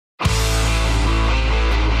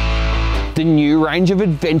The new range of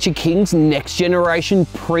Adventure King's next generation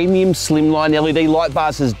premium slimline LED light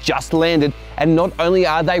bars has just landed, and not only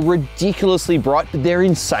are they ridiculously bright, but they're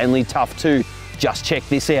insanely tough too. Just check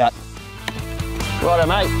this out. Righto,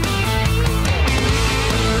 mate.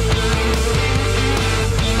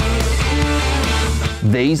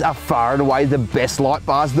 These are far and away the best light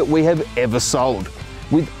bars that we have ever sold.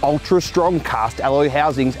 With ultra strong cast alloy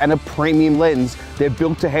housings and a premium lens, they're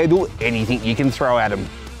built to handle anything you can throw at them.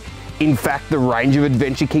 In fact, the range of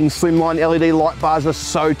Adventure King slimline LED light bars are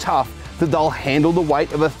so tough that they'll handle the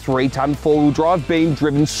weight of a 3-ton four-wheel drive being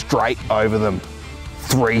driven straight over them.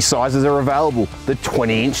 3 sizes are available: the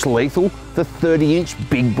 20-inch Lethal, the 30-inch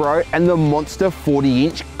Big Bro, and the monster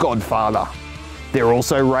 40-inch Godfather. They're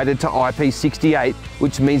also rated to IP68,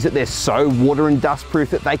 which means that they're so water and dust proof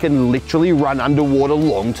that they can literally run underwater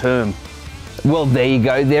long term. Well, there you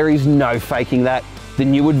go, there is no faking that. The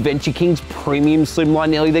new Adventure King's premium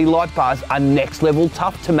slimline LED light bars are next level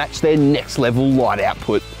tough to match their next level light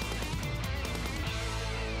output.